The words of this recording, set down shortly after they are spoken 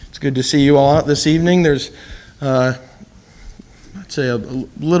Good to see you all out this evening. There's, I'd say, a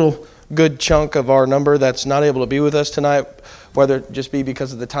little good chunk of our number that's not able to be with us tonight, whether it just be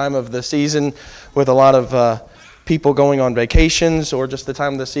because of the time of the season with a lot of people going on vacations, or just the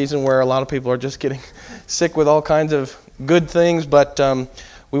time of the season where a lot of people are just getting sick with all kinds of good things. But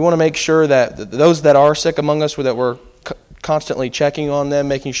we want to make sure that those that are sick among us, that we're constantly checking on them,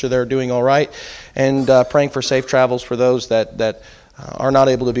 making sure they're doing all right, and praying for safe travels for those that are not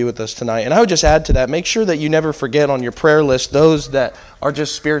able to be with us tonight. And I would just add to that, make sure that you never forget on your prayer list those that are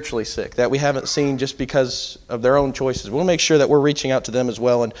just spiritually sick, that we haven't seen just because of their own choices. We'll make sure that we're reaching out to them as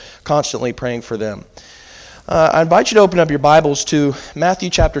well and constantly praying for them. I invite you to open up your Bibles to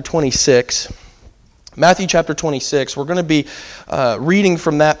Matthew chapter 26. Matthew chapter 26. We're going to be reading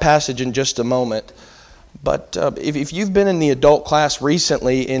from that passage in just a moment. But if you've been in the adult class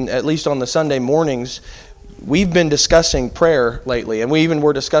recently, at least on the Sunday mornings, we've been discussing prayer lately, and we even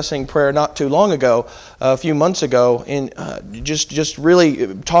were discussing prayer not too long ago, a few months ago, in just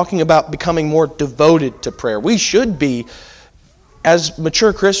really talking about becoming more devoted to prayer. We should be, as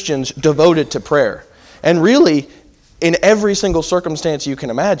mature Christians, devoted to prayer, and really in every single circumstance you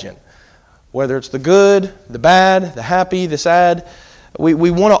can imagine, whether it's the good, the bad, the happy, the sad.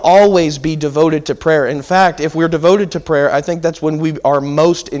 We want to always be devoted to prayer. In fact, if we're devoted to prayer, I think that's when we are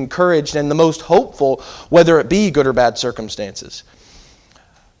most encouraged and the most hopeful, whether it be good or bad circumstances.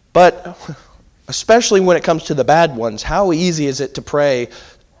 But especially when it comes to the bad ones, how easy is it to pray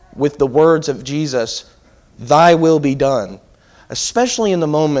with the words of Jesus, "Thy will be done," especially in the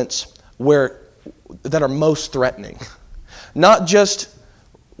moments that are most threatening. Not just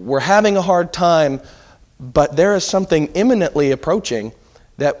we're having a hard time, but there is something imminently approaching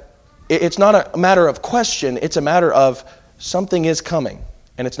that it's not a matter of question, it's a matter of something is coming,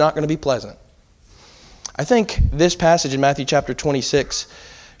 and it's not going to be pleasant. I think this passage in Matthew chapter 26,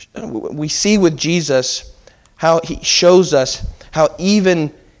 we see with Jesus how he shows us how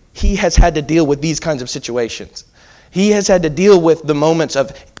even he has had to deal with these kinds of situations. He has had to deal with the moments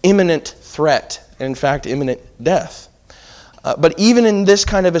of imminent threat, and in fact, imminent death. But even in this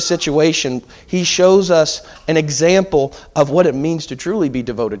kind of a situation, he shows us an example of what it means to truly be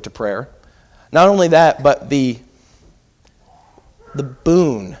devoted to prayer. Not only that, but the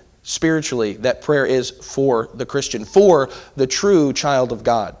boon spiritually that prayer is for the Christian, for the true child of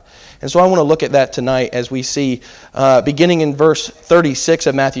God. And so I want to look at that tonight as we see, beginning in verse 36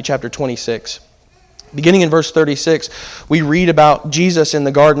 of Matthew chapter 26. Beginning in verse 36, we read about Jesus in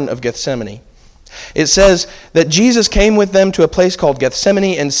the Garden of Gethsemane. It says that Jesus came with them to a place called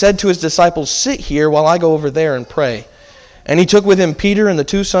Gethsemane and said to his disciples, "Sit here while I go over there and pray." And he took with him Peter and the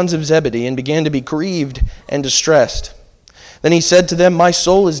two sons of Zebedee and began to be grieved and distressed. Then he said to them, "My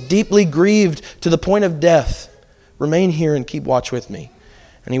soul is deeply grieved to the point of death. Remain here and keep watch with me."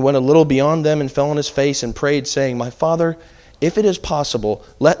 And he went a little beyond them and fell on his face and prayed, saying, "My Father, if it is possible,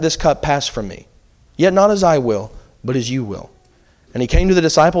 let this cup pass from me. Yet not as I will, but as you will." And he came to the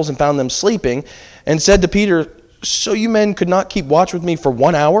disciples and found them sleeping, and said to Peter, "So you men could not keep watch with me for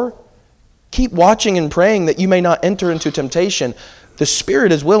 1 hour? Keep watching and praying that you may not enter into temptation. The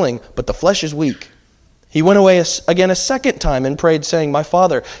spirit is willing, but the flesh is weak." He went away again a second time and prayed, saying, "My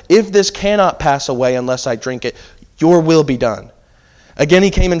Father, if this cannot pass away unless I drink it, your will be done." Again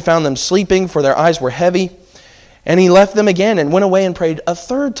he came and found them sleeping, for their eyes were heavy. And he left them again and went away and prayed a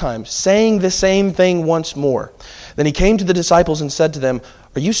third time, saying the same thing once more. Then he came to the disciples and said to them,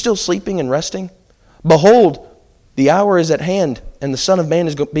 "Are you still sleeping and resting? Behold, the hour is at hand, and the Son of Man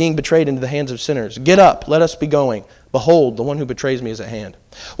is being betrayed into the hands of sinners. Get up, let us be going. Behold, the one who betrays me is at hand."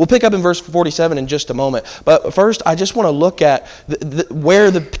 We'll pick up in verse 47 in just a moment. But first, I just want to look at where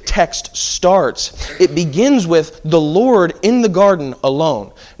the text starts. It begins with the Lord in the garden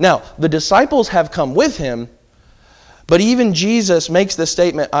alone. Now, the disciples have come with him, but even Jesus makes the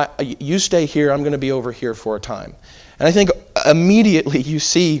statement, "You stay here, I'm going to be over here for a time." And I think immediately you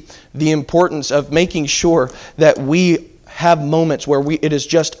see the importance of making sure that we have moments where it is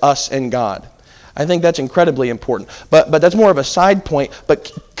just us and God. I think that's incredibly important. But that's more of a side point, but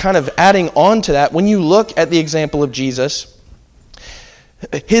kind of adding on to that, when you look at the example of Jesus,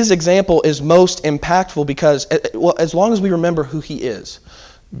 his example is most impactful because, well, as long as we remember who he is.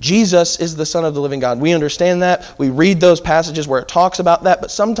 Jesus is the Son of the living God. We understand that. We read those passages where it talks about that,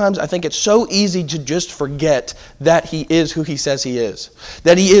 but sometimes I think it's so easy to just forget that he is who he says he is.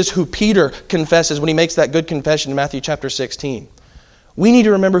 That he is who Peter confesses when he makes that good confession in Matthew chapter 16. We need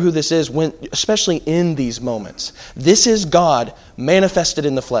to remember who this is, especially in these moments. This is God manifested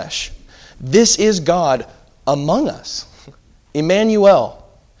in the flesh. This is God among us. Emmanuel.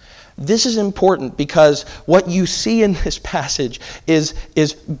 This is important because what you see in this passage is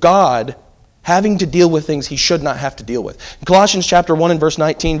God having to deal with things he should not have to deal with. In Colossians chapter 1 and verse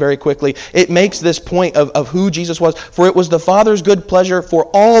 19, very quickly, it makes this point of who Jesus was. For it was the Father's good pleasure for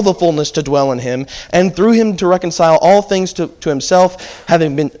all the fullness to dwell in him, and through him to reconcile all things to himself,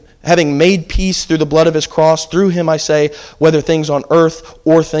 having made peace through the blood of his cross. Through him, I say, whether things on earth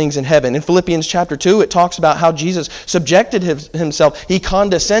or things in heaven. In Philippians chapter 2, it talks about how Jesus subjected himself. He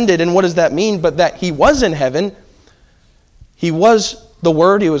condescended, and what does that mean? But that he was in heaven. He was the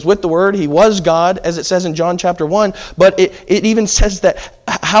Word, he was with the Word, he was God, as it says in John chapter 1. But it even says that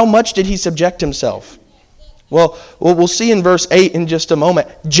how much did he subject himself? Well, we'll see in verse 8 in just a moment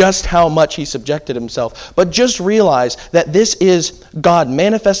just how much he subjected himself. But just realize that this is God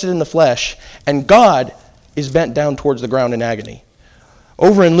manifested in the flesh, and God is bent down towards the ground in agony.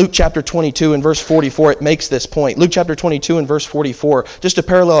 Over in Luke chapter 22 and verse 44, it makes this point. Luke chapter 22 and verse 44, just a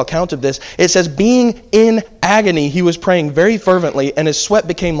parallel account of this. It says, being in agony, he was praying very fervently, and his sweat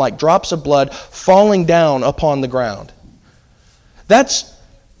became like drops of blood falling down upon the ground. That's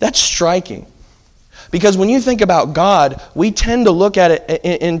striking. Because when you think about God, we tend to look at it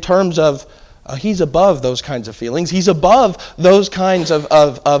in terms of he's above those kinds of feelings. He's above those kinds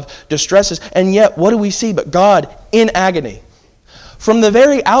of distresses. And yet, what do we see but God in agony? From the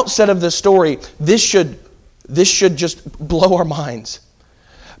very outset of this story, this should just blow our minds.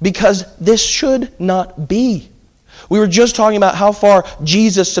 Because this should not be. We were just talking about how far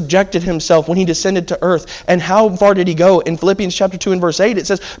Jesus subjected himself when he descended to earth. And how far did he go? In Philippians chapter 2 and verse 8, it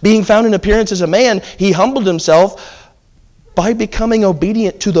says, being found in appearance as a man, he humbled himself by becoming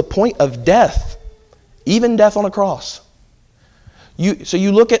obedient to the point of death, even death on a cross. So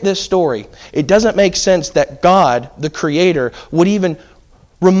you look at this story, it doesn't make sense that God, the Creator, would even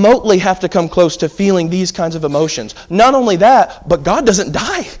remotely have to come close to feeling these kinds of emotions. Not only that, but God doesn't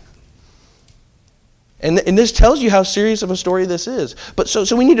die. And this tells you how serious of a story this is. But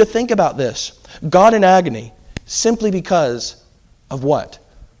so we need to think about this. God in agony, simply because of what?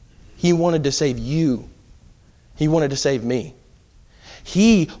 He wanted to save you. He wanted to save me.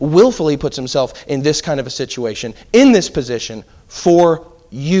 He willfully puts himself in this kind of a situation, in this position, for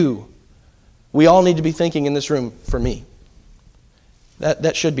you. We all need to be thinking in this room, for me.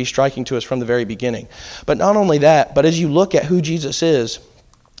 That should be striking to us from the very beginning. But not only that, but as you look at who Jesus is,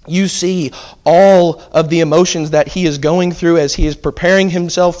 you see all of the emotions that he is going through as he is preparing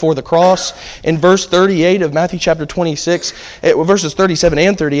himself for the cross. In verse 38 of Matthew chapter 26, verses 37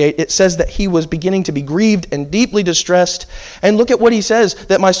 and 38, it says that he was beginning to be grieved and deeply distressed. And look at what he says,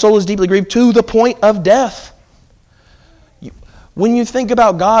 that my soul is deeply grieved to the point of death. When you think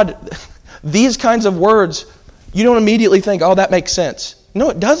about God, these kinds of words, you don't immediately think, oh, that makes sense.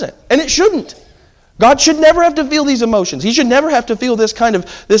 No, it doesn't. And it shouldn't. God should never have to feel these emotions. He should never have to feel this kind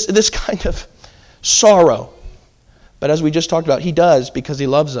of sorrow. But as we just talked about, he does because he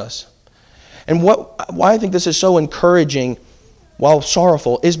loves us. And why I think this is so encouraging while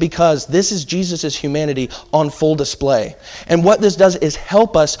sorrowful is because this is Jesus' humanity on full display. And what this does is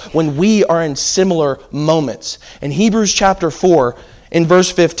help us when we are in similar moments. In Hebrews chapter 4, in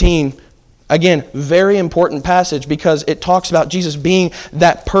verse 15, again, very important passage because it talks about Jesus being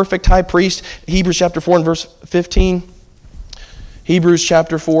that perfect high priest. Hebrews chapter 4 and verse 15. Hebrews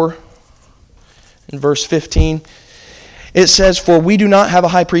chapter 4 and verse 15. It says, for we do not have a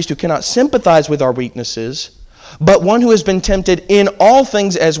high priest who cannot sympathize with our weaknesses, but one who has been tempted in all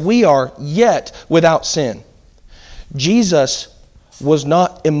things as we are, yet without sin. Jesus was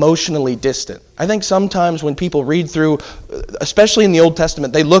not emotionally distant. I think sometimes when people read through, especially in the Old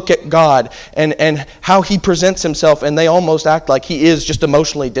Testament, they look at God and how he presents himself, and they almost act like he is just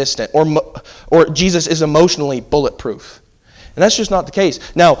emotionally distant, or Jesus is emotionally bulletproof. And that's just not the case.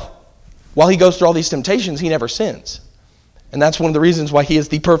 Now, while he goes through all these temptations, he never sins. And that's one of the reasons why he is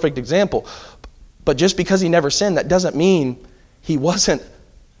the perfect example. But just because he never sinned, that doesn't mean he wasn't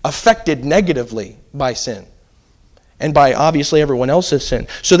affected negatively by sin. And by obviously everyone else's sin.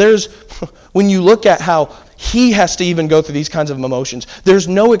 So when you look at how he has to even go through these kinds of emotions, there's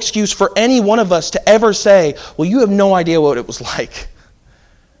no excuse for any one of us to ever say, well, you have no idea what it was like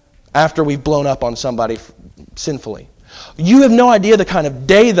after we've blown up on somebody sinfully. You have no idea the kind of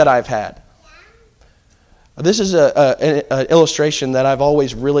day that I've had. This is an illustration that I've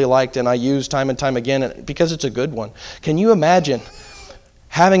always really liked and I use time and time again because it's a good one. Can you imagine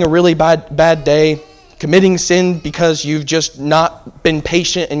having a really bad day, committing sin because you've just not been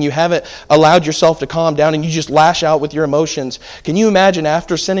patient and you haven't allowed yourself to calm down and you just lash out with your emotions? Can you imagine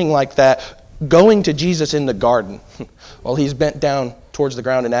after sinning like that, going to Jesus in the garden while he's bent down towards the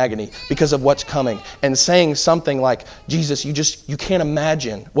ground in agony because of what's coming, and saying something like, Jesus, you can't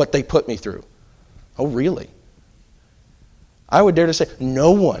imagine what they put me through. Oh, really? I would dare to say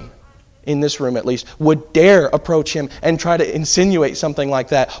no one in this room at least would dare approach him and try to insinuate something like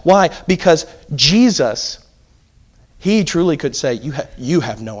that. Why? Because Jesus, he truly could say, you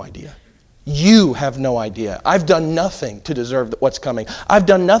have no idea. You have no idea. I've done nothing to deserve what's coming. I've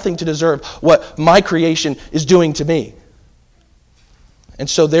done nothing to deserve what my creation is doing to me. And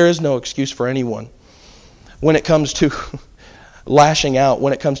so there is no excuse for anyone when it comes to lashing out,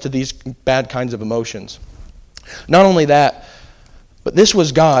 when it comes to these bad kinds of emotions. Not only that, but this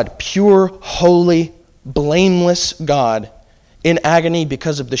was God, pure, holy, blameless God, in agony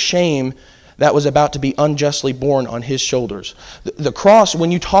because of the shame that was about to be unjustly borne on his shoulders. The cross,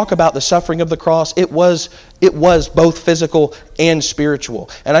 when you talk about the suffering of the cross, it was both physical and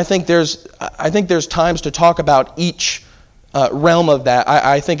spiritual. And I think there's times to talk about each realm of that.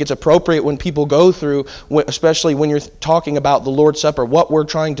 I think it's appropriate when people go through, especially when you're talking about the Lord's Supper, what we're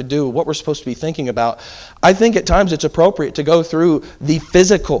trying to do, what we're supposed to be thinking about. I think at times it's appropriate to go through the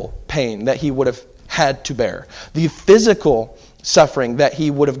physical pain that he would have had to bear, the physical suffering that he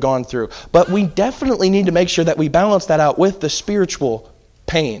would have gone through. But we definitely need to make sure that we balance that out with the spiritual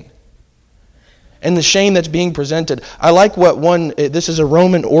pain and the shame that's being presented. I like this is a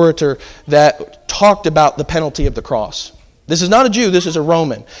Roman orator that talked about the penalty of the cross. This is not a Jew, this is a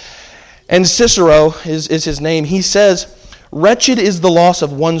Roman. And Cicero is his name. He says, "Wretched is the loss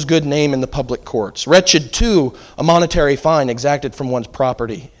of one's good name in the public courts. Wretched, too, a monetary fine exacted from one's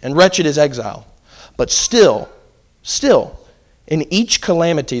property. And wretched is exile. But still, in each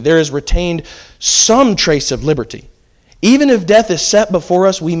calamity there is retained some trace of liberty. Even if death is set before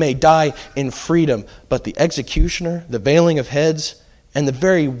us, we may die in freedom. But the executioner, the veiling of heads, and the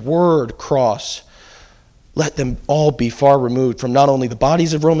very word cross, let them all be far removed from not only the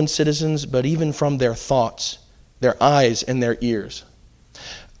bodies of Roman citizens, but even from their thoughts, their eyes, and their ears."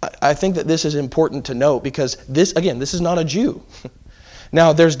 I think that this is important to note because this is not a Jew.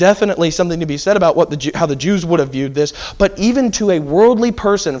 Now, there's definitely something to be said about how the Jews would have viewed this, but even to a worldly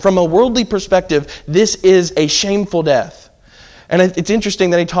person, from a worldly perspective, this is a shameful death. And it's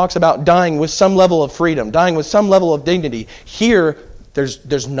interesting that he talks about dying with some level of freedom, dying with some level of dignity. Here,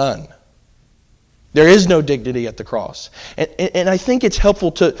 there's none. There is no dignity at the cross. And I think it's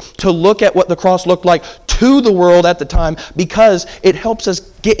helpful to look at what the cross looked like to the world at the time because it helps us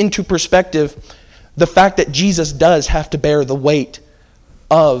get into perspective the fact that Jesus does have to bear the weight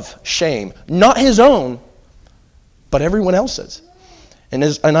of shame. Not his own, but everyone else's. And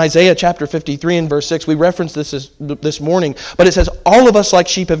in Isaiah chapter 53 and verse 6, we referenced this morning, but it says, "All of us like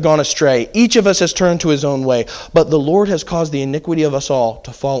sheep have gone astray. Each of us has turned to his own way. But the Lord has caused the iniquity of us all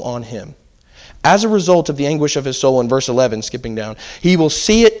to fall on him. As a result of the anguish of his soul," in verse 11, skipping down, "he will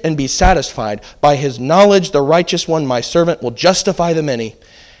see it and be satisfied. By his knowledge, the righteous one, my servant, will justify the many,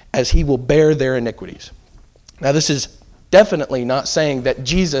 as he will bear their iniquities." Now, this is definitely not saying that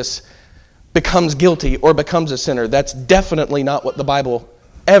Jesus becomes guilty or becomes a sinner. That's definitely not what the Bible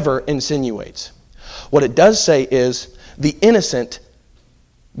ever insinuates. What it does say is the innocent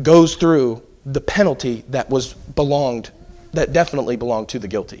goes through the penalty that definitely belonged to the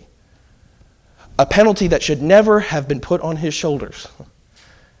guilty. A penalty that should never have been put on his shoulders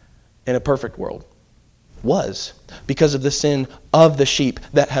in a perfect world was because of the sin of the sheep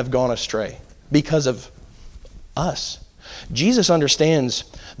that have gone astray, because of us. Jesus understands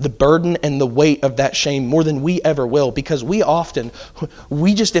the burden and the weight of that shame more than we ever will because we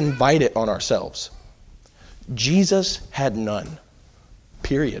just invite it on ourselves. Jesus had none,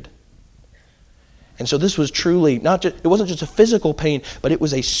 period. And so this was truly it wasn't just a physical pain, but it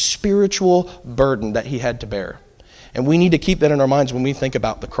was a spiritual burden that he had to bear. And we need to keep that in our minds when we think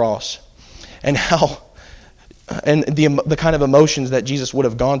about the cross and the kind of emotions that Jesus would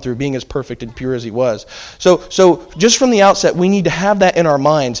have gone through being as perfect and pure as he was. So just from the outset, we need to have that in our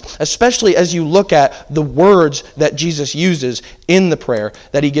minds, especially as you look at the words that Jesus uses in the prayer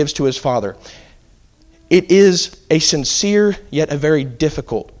that he gives to his Father. It is a sincere yet a very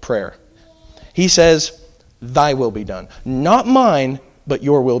difficult prayer. He says, "Thy will be done." Not mine, but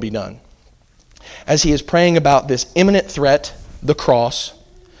your will be done. As he is praying about this imminent threat, the cross,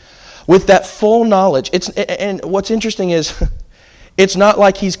 with that full knowledge. And what's interesting is, it's not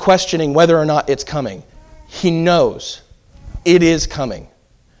like he's questioning whether or not it's coming. He knows it is coming.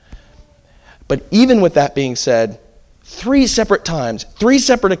 But even with that being said, 3 separate times, 3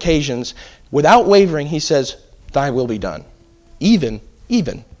 separate occasions, without wavering, he says, "Thy will be done." Even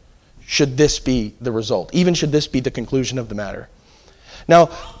should this be the result. Even should this be the conclusion of the matter. Now,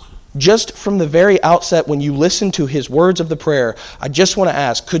 just from the very outset, when you listen to his words of the prayer, I just want to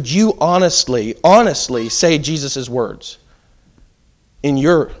ask, could you honestly say Jesus' words in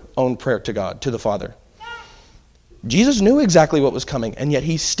your own prayer to God, to the Father? Jesus knew exactly what was coming, and yet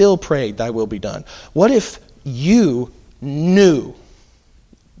he still prayed, thy will be done. What if you knew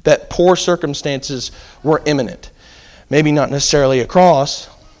that poor circumstances were imminent? Maybe not necessarily a cross,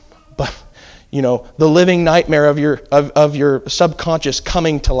 but the living nightmare of your subconscious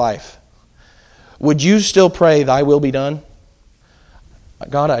coming to life. Would you still pray, thy will be done?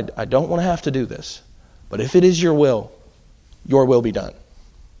 God, I don't want to have to do this, but if it is your will be done.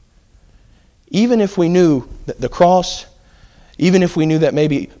 Even if we knew that the cross, even if we knew that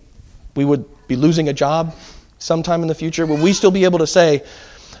maybe we would be losing a job sometime in the future, would we still be able to say,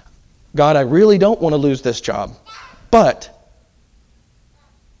 God, I really don't want to lose this job, but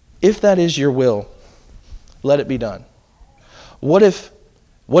if that is your will, let it be done. What if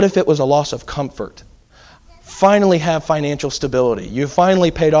it was a loss of comfort? Finally have financial stability. You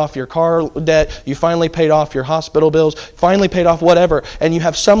finally paid off your car debt. You finally paid off your hospital bills. Finally paid off whatever. And you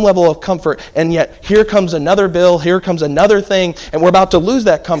have some level of comfort. And yet here comes another bill. Here comes another thing. And we're about to lose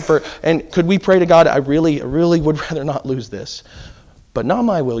that comfort. And could we pray to God, I really would rather not lose this. But not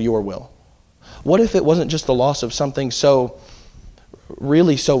my will, your will. What if it wasn't just the loss of something so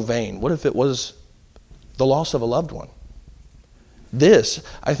vain? What if it was the loss of a loved one? This,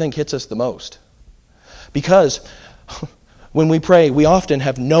 I think, hits us the most. Because when we pray, we often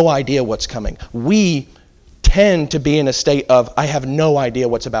have no idea what's coming. We tend to be in a state of, I have no idea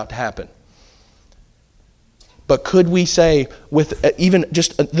what's about to happen. But could we say, with even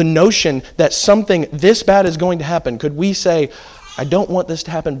just the notion that something this bad is going to happen, could we say, I don't want this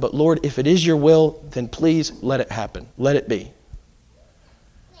to happen, but Lord, if it is your will, then please let it happen. Let it be.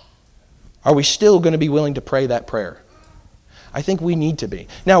 Are we still going to be willing to pray that prayer? I think we need to be.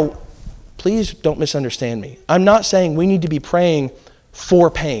 Now, please don't misunderstand me. I'm not saying we need to be praying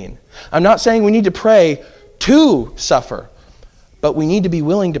for pain. I'm not saying we need to pray to suffer. But we need to be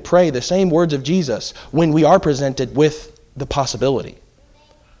willing to pray the same words of Jesus when we are presented with the possibility.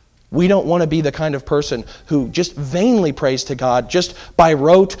 We don't want to be the kind of person who just vainly prays to God just by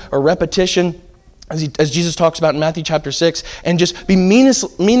rote or repetition, as Jesus talks about in Matthew chapter 6, and just be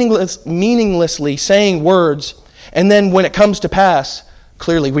meaninglessly saying words, and then when it comes to pass,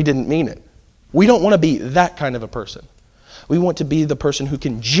 clearly we didn't mean it. We don't want to be that kind of a person. We want to be the person who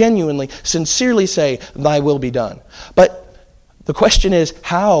can genuinely, sincerely say, thy will be done. But the question is,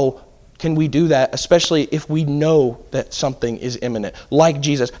 how can we do that, especially if we know that something is imminent, like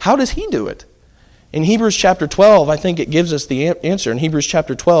Jesus? How does he do it? In Hebrews chapter 12, I think it gives us the answer. In Hebrews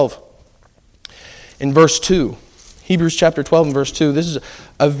chapter 12, in verse 2. Hebrews chapter 12 and verse 2. This is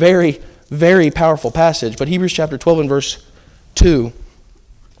a very, very powerful passage. But Hebrews chapter 12 and verse 2.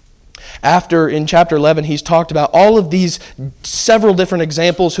 After, in chapter 11, he's talked about all of these several different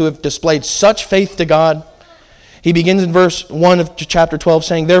examples who have displayed such faith to God. He begins in verse 1 of chapter 12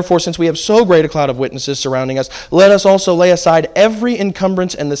 saying, therefore, since we have so great a cloud of witnesses surrounding us, let us also lay aside every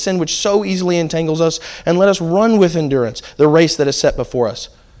encumbrance and the sin which so easily entangles us, and let us run with endurance the race that is set before us.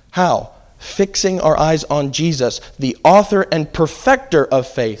 How? Fixing our eyes on Jesus, the author and perfecter of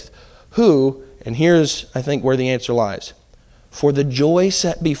faith, who, and here's, I think, where the answer lies, for the joy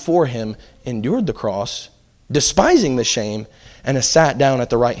set before him endured the cross, despising the shame, and has sat down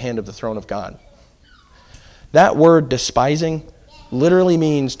at the right hand of the throne of God. That word despising literally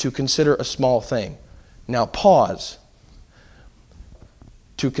means to consider a small thing. Now pause.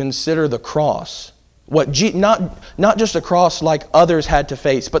 To consider the cross. Not just a cross like others had to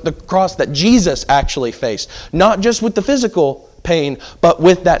face, but the cross that Jesus actually faced. Not just with the physical pain, but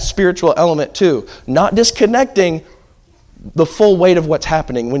with that spiritual element too. Not disconnecting the full weight of what's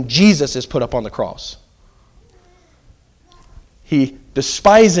happening when Jesus is put up on the cross. He,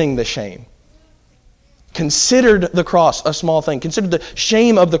 despising the shame, considered the cross a small thing, considered the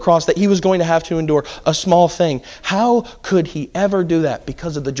shame of the cross that he was going to have to endure a small thing. How could he ever do that?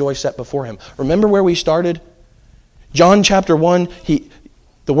 Because of the joy set before him. Remember where we started? John chapter 1,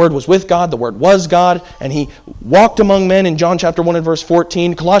 the Word was with God, the Word was God, and he walked among men in John chapter 1 and verse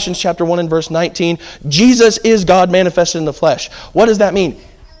 14, Colossians chapter 1 and verse 19. Jesus is God manifested in the flesh. What does that mean?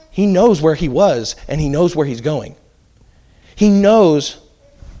 He knows where he was, and he knows where he's going. He knows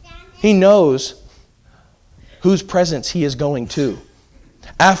whose presence he is going to.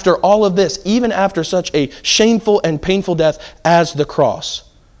 After all of this, even after such a shameful and painful death as the cross.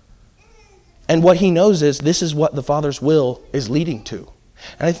 And what he knows is this is what the Father's will is leading to.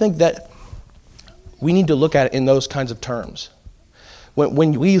 And I think that we need to look at it in those kinds of terms.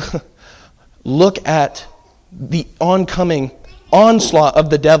 When we look at the oncoming onslaught of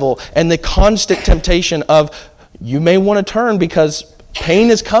the devil and the constant temptation of, you may want to turn because pain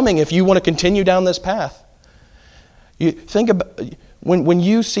is coming if you want to continue down this path. You think about when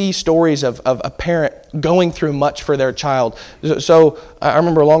you see stories of a parent going through much for their child. So I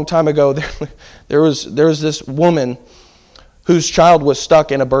remember a long time ago there was this woman whose child was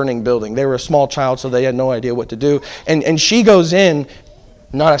stuck in a burning building. They were a small child, so they had no idea what to do. And she goes in,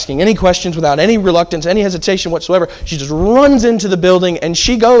 not asking any questions, without any reluctance, any hesitation whatsoever. She just runs into the building, and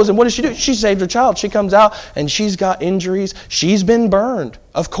she goes, and what does she do? She saved her child. She comes out, and she's got injuries. She's been burned.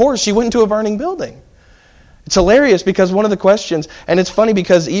 Of course, she went into a burning building. It's hilarious because one of the questions, and it's funny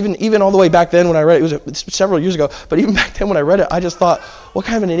because even all the way back then when I read it, it was several years ago, but even back then when I read it, I just thought, what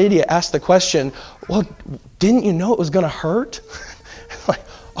kind of an idiot asked the question, well, didn't you know it was going to hurt? Like,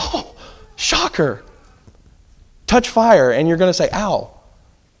 oh, shocker. Touch fire, and you're going to say, ow.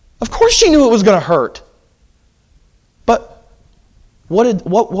 Of course she knew it was going to hurt. But what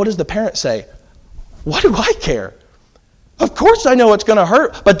does the parent say? What do I care? Of course I know it's going to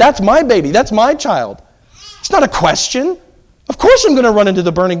hurt, but that's my baby. That's my child. It's not a question. Of course I'm going to run into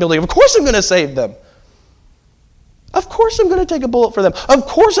the burning building. Of course I'm going to save them. Of course I'm going to take a bullet for them. Of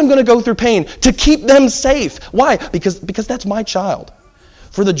course I'm going to go through pain to keep them safe. Why? Because that's my child.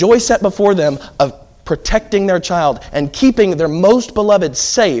 For the joy set before them of protecting their child and keeping their most beloved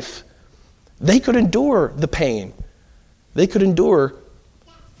safe, they could endure the pain. They could endure,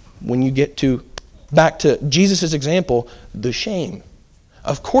 when you get back to Jesus' example, the shame.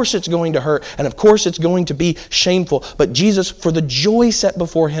 Of course it's going to hurt, and of course it's going to be shameful, but Jesus, for the joy set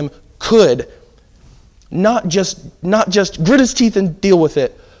before him, could not just grit his teeth and deal with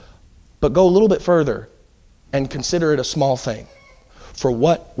it, but go a little bit further and consider it a small thing for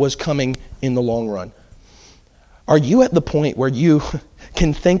what was coming in the long run. Are you at the point where you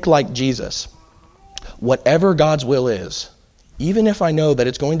can think like Jesus? Whatever God's will is, even if I know that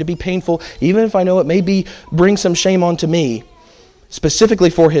it's going to be painful, even if I know it bring some shame onto me, specifically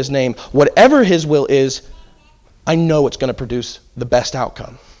for his name, whatever his will is, I know it's going to produce the best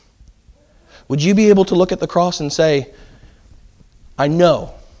outcome. Would you be able to look at the cross and say, I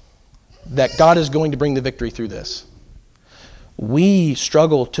know that God is going to bring the victory through this? We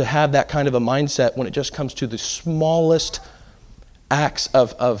struggle to have that kind of a mindset when it just comes to the smallest acts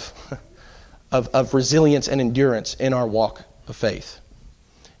of resilience and endurance in our walk of faith.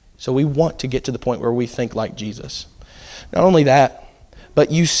 So we want to get to the point where we think like Jesus. Not only that,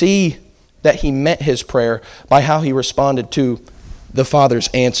 but you see that he met his prayer by how he responded to the Father's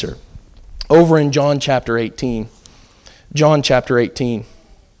answer. Over in John chapter 18.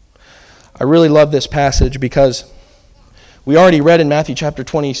 I really love this passage because we already read in Matthew chapter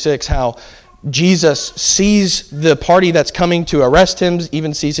 26 how Jesus sees the party that's coming to arrest him,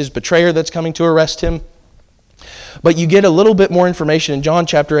 even sees his betrayer that's coming to arrest him. But you get a little bit more information in John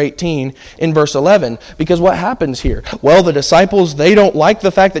chapter 18 in verse 11, because what happens here? Well, the disciples, they don't like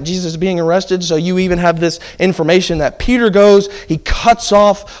the fact that Jesus is being arrested, so you even have this information that Peter goes, he cuts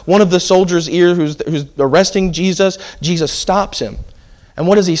off one of the soldiers' ear who's arresting Jesus. Jesus stops him. And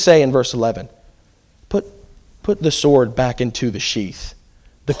what does he say in verse 11? Put the sword back into the sheath.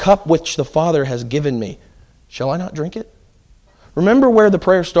 The cup which the Father has given me, shall I not drink it? Remember where the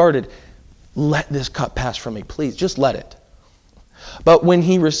prayer started. Let this cup pass from me, please. Just let it. But when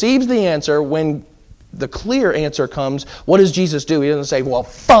he receives the answer, when the clear answer comes, what does Jesus do? He doesn't say, well,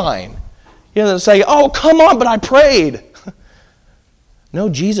 fine. He doesn't say, oh, come on, but I prayed. No,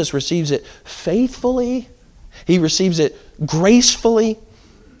 Jesus receives it faithfully. He receives it gracefully.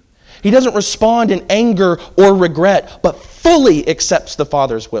 He doesn't respond in anger or regret, but fully accepts the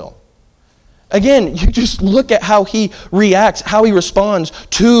Father's will. Again, you just look at how he reacts, how he responds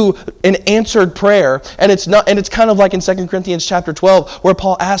to an answered prayer. And it's kind of like in 2 Corinthians chapter 12, where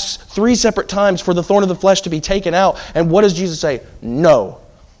Paul asks 3 separate times for the thorn of the flesh to be taken out. And what does Jesus say? No.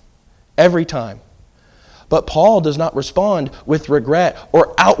 Every time. But Paul does not respond with regret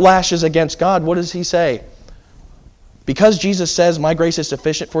or outlashes against God. What does he say? Because Jesus says, my grace is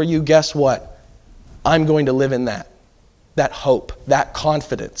sufficient for you, guess what? I'm going to live in that hope, that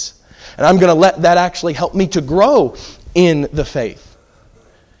confidence. And I'm going to let that actually help me to grow in the faith.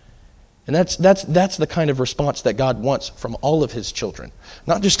 And that's the kind of response that God wants from all of his children.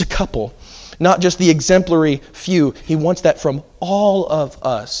 Not just a couple, not just the exemplary few. He wants that from all of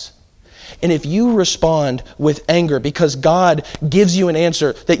us. And if you respond with anger because God gives you an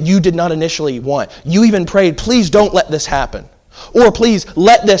answer that you did not initially want, you even prayed, please don't let this happen. Or please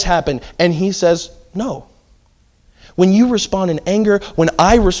let this happen. And he says, no. When you respond in anger, when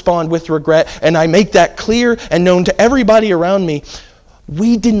I respond with regret, and I make that clear and known to everybody around me,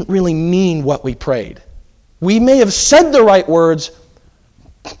 we didn't really mean what we prayed. We may have said the right words,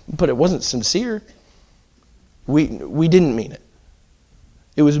 but it wasn't sincere. We didn't mean it.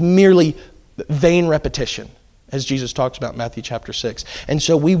 It was merely vain repetition, as Jesus talks about in Matthew chapter 6. And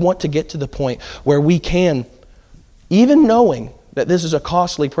so we want to get to the point where we can, even knowing that this is a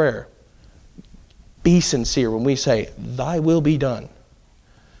costly prayer, be sincere when we say, "Thy will be done."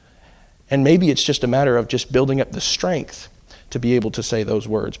 And maybe it's just a matter of just building up the strength to be able to say those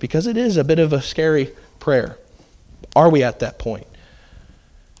words, because it is a bit of a scary prayer. Are we at that point?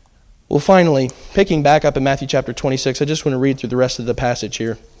 Well, finally, picking back up in Matthew chapter 26, I just want to read through the rest of the passage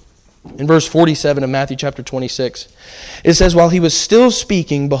here. In verse 47 of Matthew chapter 26, it says, "While he was still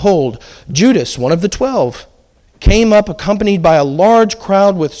speaking, behold, Judas, one of the 12, came up accompanied by a large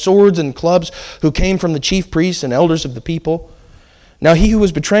crowd with swords and clubs, who came from the chief priests and elders of the people. Now he who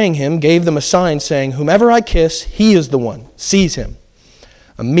was betraying him gave them a sign, saying, 'Whomever I kiss, he is the one. Seize him.'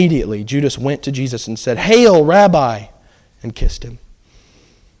 Immediately Judas went to Jesus and said, 'Hail, Rabbi!' and kissed him.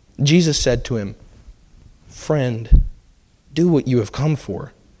 Jesus said to him, 'Friend, do what you have come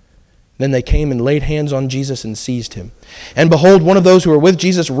for.' Then they came and laid hands on Jesus and seized him. And behold, one of those who were with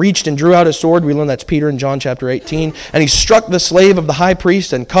Jesus reached and drew out his sword." We learn that's Peter in John chapter 18. "And he struck the slave of the high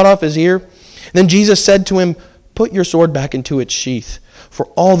priest and cut off his ear. Then Jesus said to him, 'Put your sword back into its sheath, for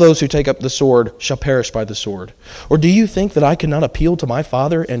all those who take up the sword shall perish by the sword. Or do you think that I cannot appeal to my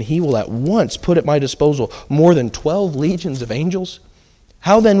Father, and he will at once put at my disposal more than 12 legions of angels?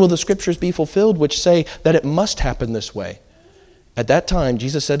 How then will the scriptures be fulfilled which say that it must happen this way?' At that time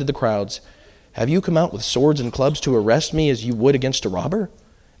Jesus said to the crowds, 'Have you come out with swords and clubs to arrest me as you would against a robber?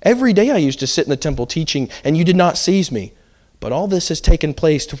 Every day I used to sit in the temple teaching, and you did not seize me. But all this has taken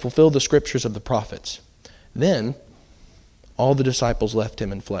place to fulfill the scriptures of the prophets.' Then all the disciples left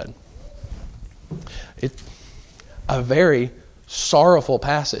him and fled." It's a very sorrowful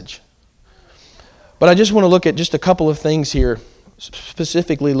passage. But I just want to look at just a couple of things here,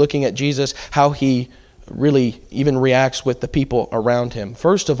 specifically looking at Jesus, how he really even reacts with the people around him.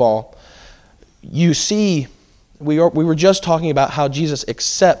 First of all, you see, we were just talking about how Jesus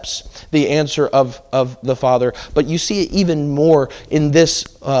accepts the answer of the Father, but you see it even more in this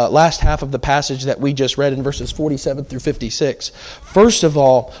last half of the passage that we just read in verses 47 through 56. First of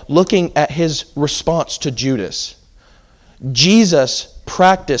all, looking at his response to Judas, Jesus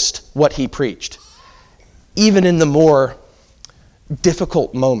practiced what he preached, even in the more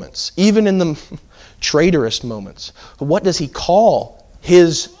difficult moments, even in the traitorous moments. What does he call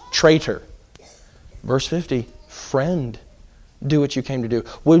his traitor? Verse 50, "Friend, do what you came to do."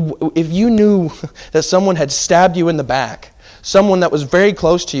 If you knew that someone had stabbed you in the back, someone that was very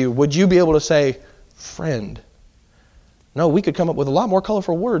close to you, would you be able to say, "Friend"? No, we could come up with a lot more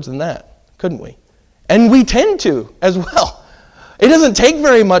colorful words than that, couldn't we? And we tend to as well. It doesn't take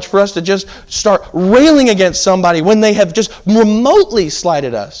very much for us to just start railing against somebody when they have just remotely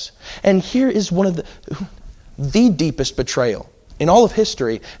slighted us. And here is one of the deepest betrayal in all of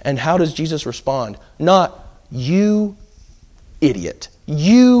history. And how does Jesus respond? Not, "You idiot,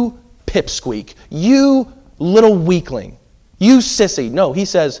 you pipsqueak, you little weakling, you sissy." No, he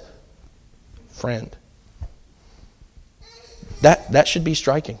says, "Friend." That should be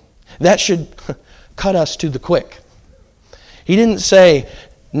striking. That should cut us to the quick. He didn't say,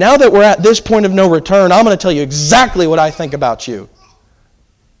 "Now that we're at this point of no return, I'm going to tell you exactly what I think about you."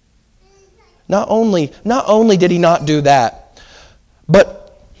 Not only did he not do that,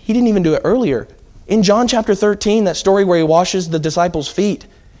 but he didn't even do it earlier. In John chapter 13, that story where he washes the disciples' feet,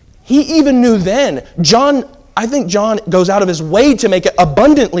 he even knew then. I think John goes out of his way to make it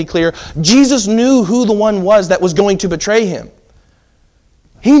abundantly clear, Jesus knew who the one was that was going to betray him.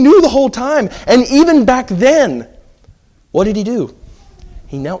 He knew the whole time. And even back then, what did he do?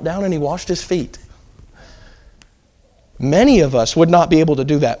 He knelt down and he washed his feet. Many of us would not be able to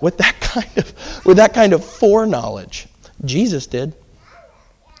do that with that kind of foreknowledge. Jesus did.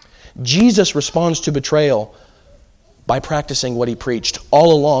 Jesus responds to betrayal by practicing what he preached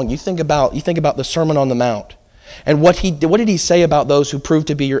all along. You think about the Sermon on the Mount, and what did he say about those who proved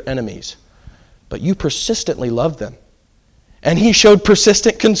to be your enemies? But you persistently loved them. And he showed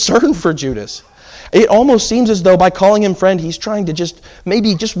persistent concern for Judas. It almost seems as though by calling him friend, he's trying to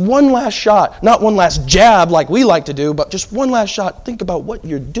maybe just one last shot, not one last jab like we like to do, but just one last shot. Think about what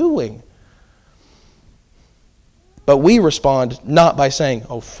you're doing. But we respond not by saying,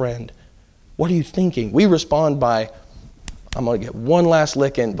 "Oh, friend, what are you thinking?" We respond by, "I'm going to get one last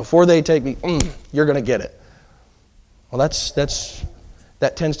lick in. Before they take me, you're going to get it." Well,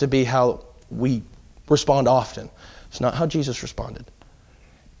 that tends to be how we respond often. It's not how Jesus responded.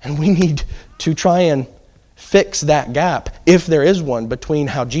 And we need to try and fix that gap, if there is one, between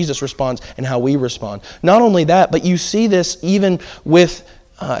how Jesus responds and how we respond. Not only that, but you see this even with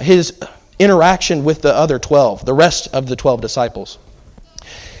his interaction with the other 12, the rest of the 12 disciples.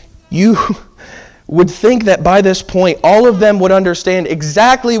 You would think that by this point, all of them would understand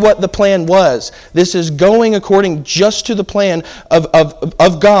exactly what the plan was. This is going according just to the plan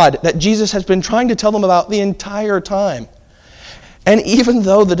of God that Jesus has been trying to tell them about the entire time. And even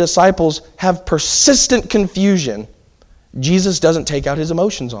though the disciples have persistent confusion, Jesus doesn't take out his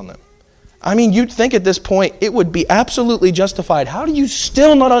emotions on them. I mean, you'd think at this point it would be absolutely justified. How do you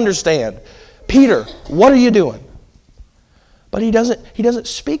still not understand? Peter, what are you doing? But he doesn't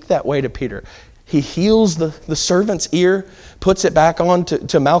speak that way to Peter. He heals the servant's ear, puts it back on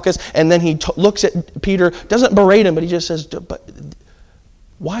to Malchus, and then he looks at Peter, doesn't berate him, but he just says, "But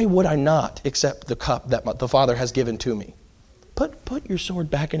why would I not accept the cup that the Father has given to me? Put your sword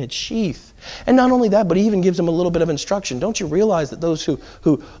back in its sheath." And not only that, but he even gives him a little bit of instruction. Don't you realize that those who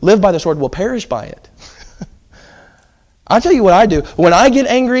live by the sword will perish by it? I'll tell you what I do. When I get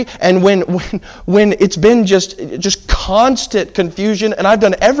angry and when it's been just constant confusion and I've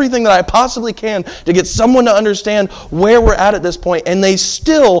done everything that I possibly can to get someone to understand where we're at this point and they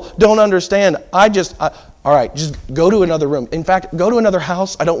still don't understand, all right, just go to another room. In fact, go to another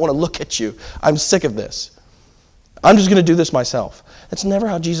house. I don't want to look at you. I'm sick of this. I'm just going to do this myself. That's never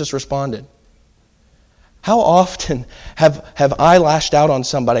how Jesus responded. How often have I lashed out on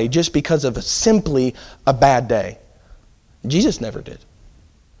somebody just because of simply a bad day? Jesus never did.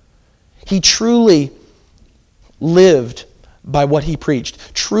 He truly lived by what he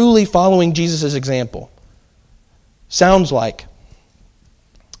preached, truly following Jesus' example. Sounds like,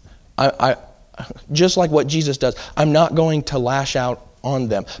 I just like what Jesus does, I'm not going to lash out on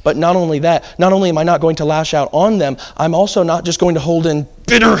them. But not only that, not only am I not going to lash out on them, I'm also not just going to hold in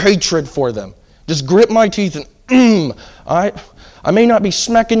bitter hatred for them. Just grit my teeth and, I may not be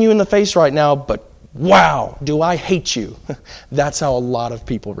smacking you in the face right now, but wow, do I hate you. That's how a lot of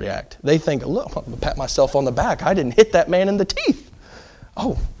people react. They think, look, I'm going to pat myself on the back. I didn't hit that man in the teeth.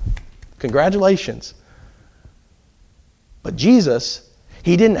 Oh, congratulations. But Jesus,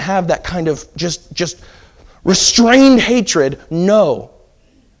 he didn't have that kind of just restrained hatred. No.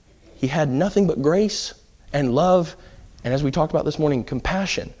 He had nothing but grace and love, and as we talked about this morning,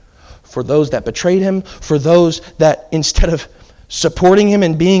 compassion for those that betrayed him, for those that instead of supporting him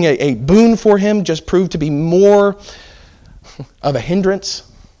and being a boon for him just proved to be more of a hindrance.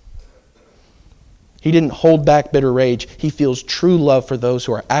 He didn't hold back bitter rage. He feels true love for those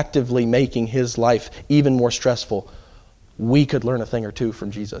who are actively making his life even more stressful. We could learn a thing or two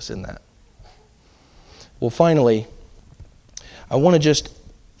from Jesus in that. Well, finally, I want to just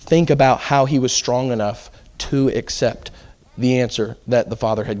think about how he was strong enough to accept the answer that the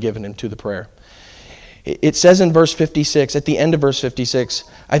Father had given him to the prayer. It says in verse 56, at the end of verse 56,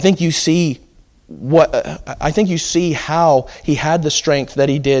 I think you see how he had the strength that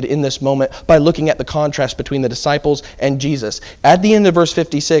he did in this moment by looking at the contrast between the disciples and Jesus. At the end of verse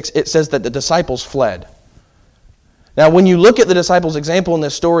 56, it says that the disciples fled. Now, when you look at the disciples' example in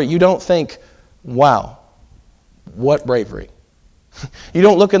this story, you don't think, wow, what bravery. You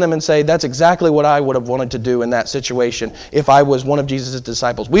don't look at them and say, that's exactly what I would have wanted to do in that situation if I was one of Jesus'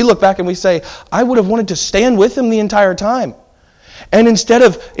 disciples. We look back and we say, I would have wanted to stand with him the entire time. And instead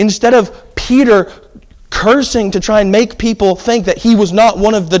of Peter cursing to try and make people think that he was not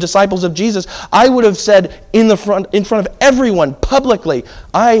one of the disciples of Jesus, I would have said in front of everyone publicly,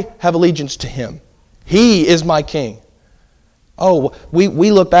 I have allegiance to him. He is my king. Oh, we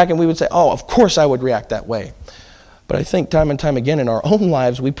look back and we would say, oh, of course I would react that way. But I think time and time again in our own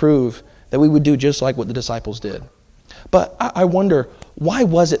lives, we prove that we would do just like what the disciples did. But I wonder, why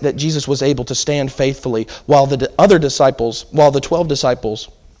was it that Jesus was able to stand faithfully while the 12 disciples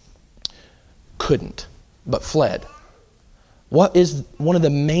couldn't, but fled? What is one of the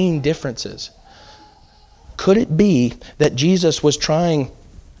main differences? Could it be that Jesus was trying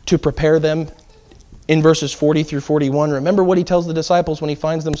to prepare them in verses 40 through 41? Remember what he tells the disciples when he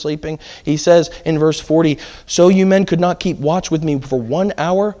finds them sleeping? He says in verse 40, so you men could not keep watch with me for 1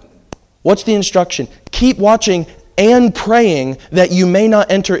 hour? What's the instruction? Keep watching and praying that you may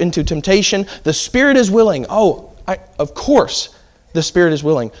not enter into temptation. The spirit is willing. Of course the spirit is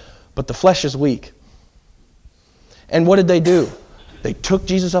willing, but the flesh is weak. And what did they do? They took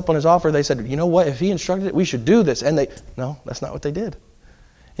Jesus up on his offer. They said, you know what? If he instructed it, we should do this. And no, that's not what they did.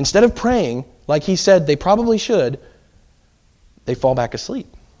 Instead of praying, like he said they probably should, they fall back asleep.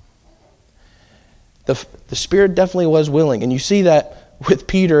 The spirit definitely was willing, and you see that with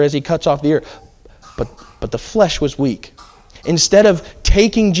Peter as he cuts off the ear. But the flesh was weak. instead of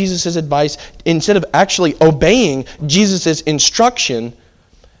taking Jesus' advice, instead of actually obeying Jesus' instruction,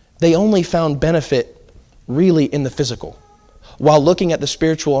 they only found benefit really in the physical, while looking at the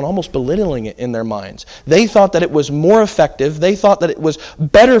spiritual and almost belittling it in their minds. They thought that it was more effective. They thought that it was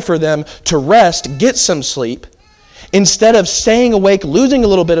better for them to rest, get some sleep, instead of staying awake, losing a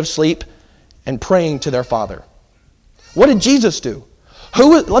little bit of sleep, and praying to their Father. What did Jesus do?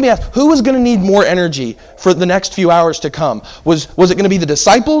 Let me ask, who was going to need more energy for the next few hours to come? Was it going to be the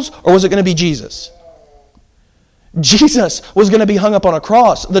disciples, or was it going to be Jesus? Jesus was going to be hung up on a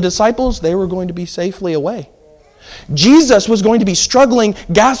cross. The disciples, they were going to be safely away. Jesus was going to be struggling,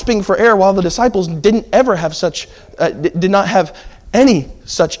 gasping for air, while the disciples did not have any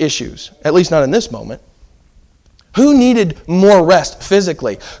such issues, at least not in this moment. Who needed more rest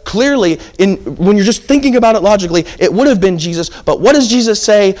physically? Clearly, when you're just thinking about it logically, it would have been Jesus. But what does Jesus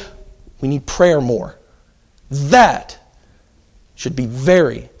say? We need prayer more. That should be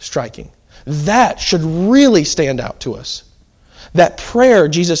very striking. That should really stand out to us. That prayer,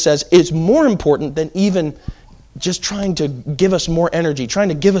 Jesus says, is more important than even just trying to give us more energy, trying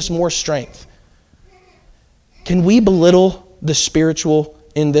to give us more strength. Can we belittle the spiritual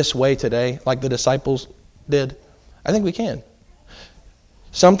in this way today, like the disciples did? I think we can.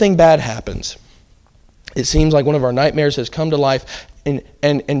 Something bad happens. It seems like one of our nightmares has come to life,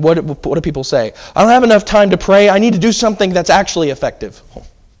 and what do people say? I don't have enough time to pray. I need to do something that's actually effective.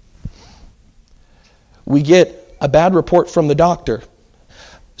 We get a bad report from the doctor.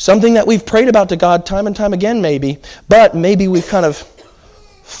 Something that we've prayed about to God time and time again maybe, but maybe we've kind of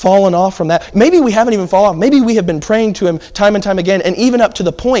fallen off from that. Maybe we haven't even fallen off. Maybe we have been praying to Him time and time again, and even up to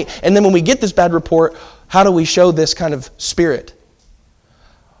the point, and then when we get this bad report, how do we show this kind of spirit?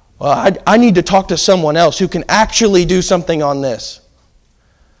 Well, I need to talk to someone else who can actually do something on this.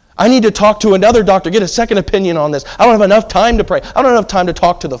 I need to talk to another doctor, get a second opinion on this. I don't have enough time to pray. I don't have enough time to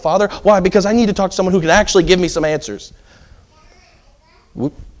talk to the Father. Why? Because I need to talk to someone who can actually give me some answers.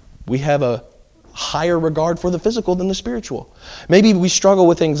 We have a higher regard for the physical than the spiritual. Maybe we struggle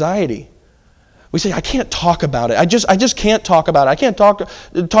with anxiety. We say, I can't talk about it. I just can't talk about it. I can't talk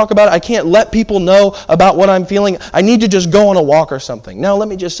about it. I can't let people know about what I'm feeling. I need to just go on a walk or something. Now, let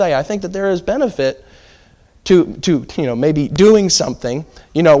me just say, I think that there is benefit to maybe doing something.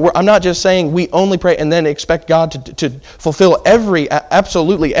 I'm not just saying we only pray and then expect God to fulfill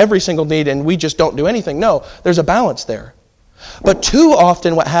absolutely every single need, and we just don't do anything. No, there's a balance there. But too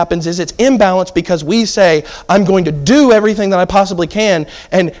often what happens is it's imbalanced because we say, I'm going to do everything that I possibly can,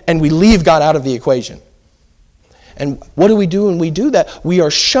 and we leave God out of the equation. And what do we do when we do that? We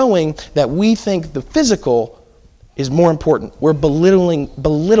are showing that we think the physical is more important. We're belittling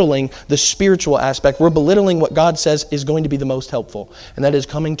the spiritual aspect. We're belittling what God says is going to be the most helpful, and that is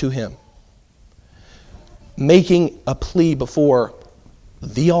coming to Him. Making a plea before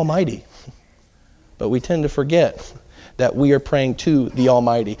the Almighty. But we tend to forget that we are praying to the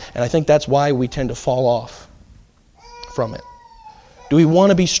Almighty. And I think that's why we tend to fall off from it. Do we want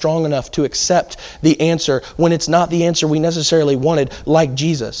to be strong enough to accept the answer when it's not the answer we necessarily wanted, like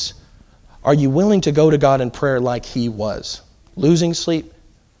Jesus? Are you willing to go to God in prayer like He was? Losing sleep?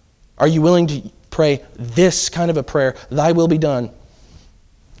 Are you willing to pray this kind of a prayer, Thy will be done,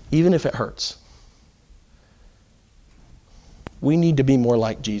 even if it hurts? We need to be more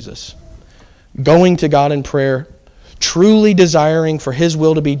like Jesus. Going to God in prayer, truly desiring for His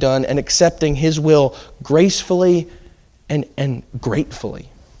will to be done and accepting His will gracefully and gratefully,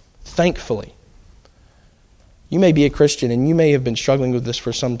 thankfully. You may be a Christian and you may have been struggling with this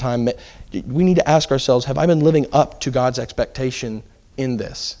for some time. We need to ask ourselves, have I been living up to God's expectation in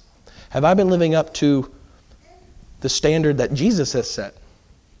this? Have I been living up to the standard that Jesus has set?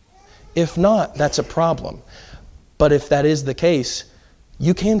 If not, that's a problem. But if that is the case,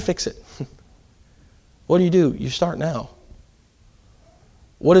 you can fix it. What do? You start now.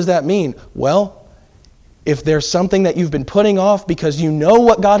 What does that mean? Well, if there's something that you've been putting off because you know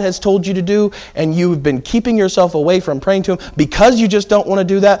what God has told you to do and you've been keeping yourself away from praying to Him because you just don't want to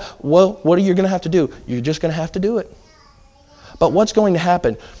do that, well, what are you going to have to do? You're just going to have to do it. But what's going to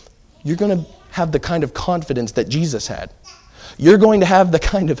happen? You're going to have the kind of confidence that Jesus had. You're going to have the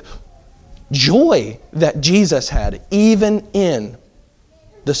kind of joy that Jesus had, even in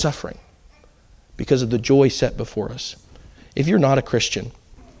the suffering, because of the joy set before us. If you're not a Christian,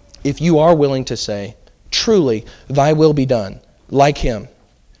 if you are willing to say, truly, Thy will be done, like Him,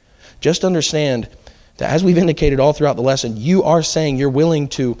 just understand that as we've indicated all throughout the lesson, you are saying you're willing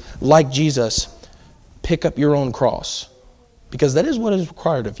to, like Jesus, pick up your own cross. Because that is what is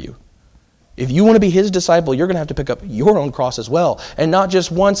required of you. If you want to be His disciple, you're going to have to pick up your own cross as well. And not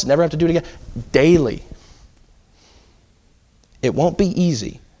just once, never have to do it again, daily. It won't be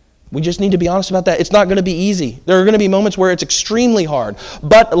easy. We just need to be honest about that. It's not going to be easy. There are going to be moments where it's extremely hard.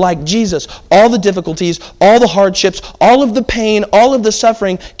 But like Jesus, all the difficulties, all the hardships, all of the pain, all of the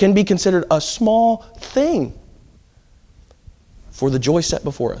suffering can be considered a small thing for the joy set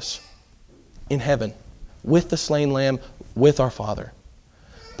before us in heaven with the slain Lamb, with our Father.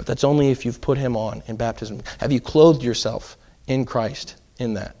 But that's only if you've put Him on in baptism. Have you clothed yourself in Christ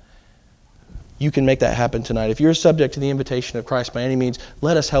in that? You can make that happen tonight. If you're subject to the invitation of Christ by any means,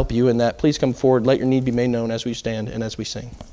 let us help you in that. Please come forward. Let your need be made known as we stand and as we sing.